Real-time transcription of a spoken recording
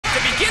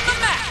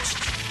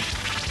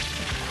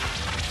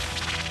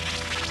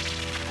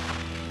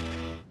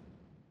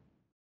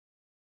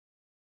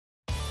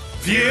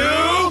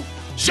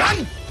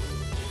Fusion!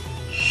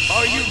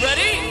 Are you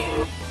ready?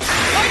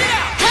 Fight it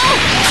out!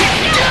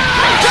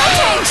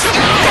 Gotenks!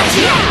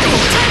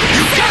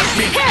 You got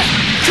me!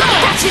 Come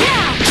on! Here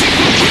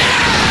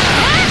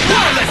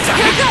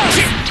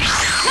goes!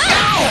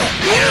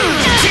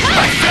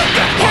 I felt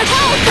that one!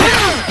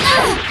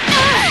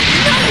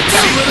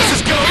 See where this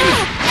is going?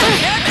 Come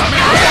here!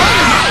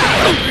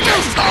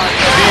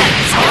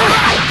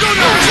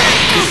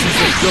 This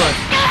isn't good.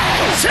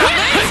 Take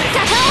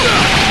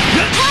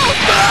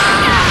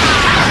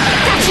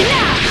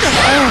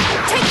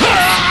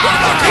this!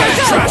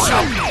 Trash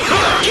up!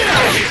 Get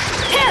out of here!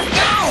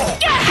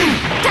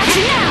 Got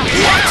you now!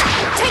 What?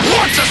 Take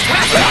What this! just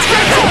happened?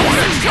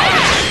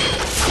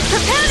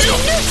 Prepare to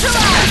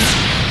neutralize!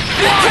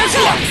 Take this!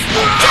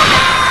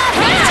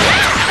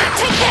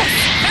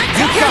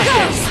 Here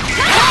goes!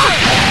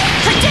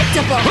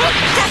 Predictable!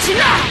 Got you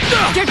now!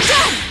 You're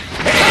done!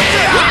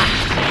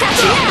 Got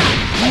you now!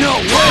 No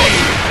way!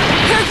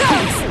 Here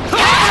goes!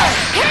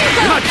 Here you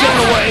go! Not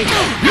going away!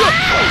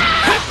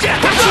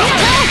 Got you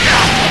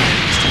now!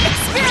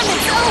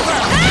 Experiment's over!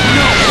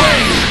 No way!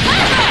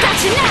 Got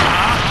you now!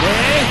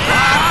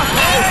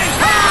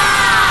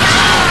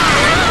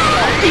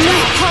 My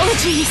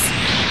apologies!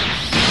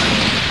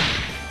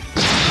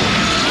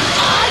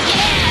 Oh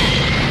yeah!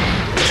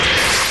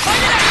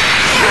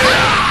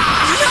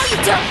 No you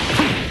don't!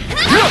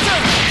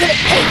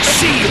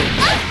 See you!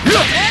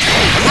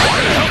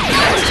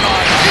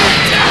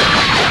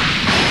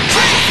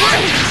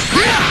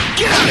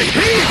 Get out of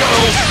here! Here you go!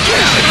 Get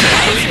out of here! I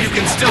can't believe you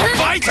can still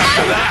fight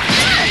after that!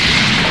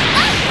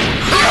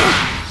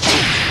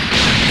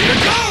 Here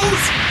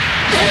goes!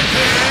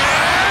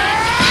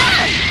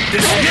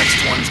 This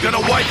next one's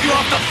gonna wipe you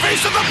off the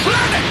face of the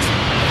planet!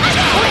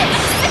 I'm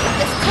sick of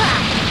this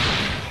crap!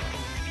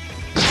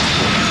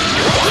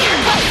 Here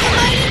comes the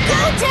mighty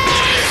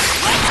Gotenks!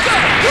 Let's go!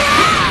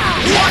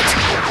 What?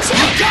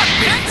 You got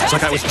me! It's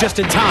like I was just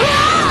in time.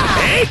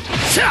 Hey!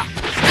 Cha!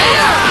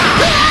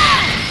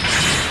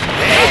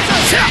 Hey!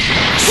 Cha!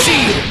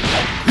 See you!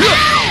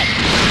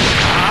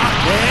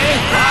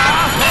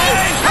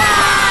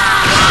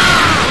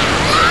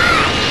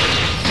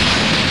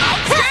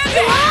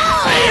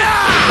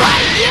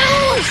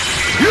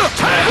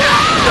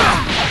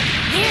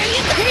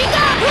 Here you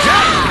go!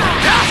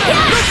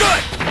 You're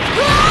good!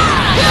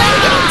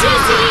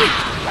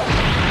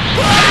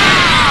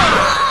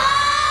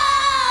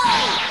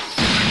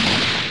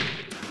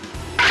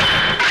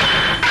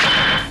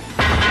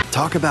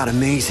 Talk about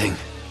amazing.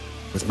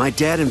 With my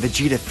dad and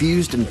Vegeta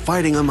fused and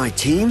fighting on my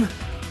team,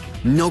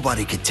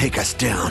 nobody could take us down.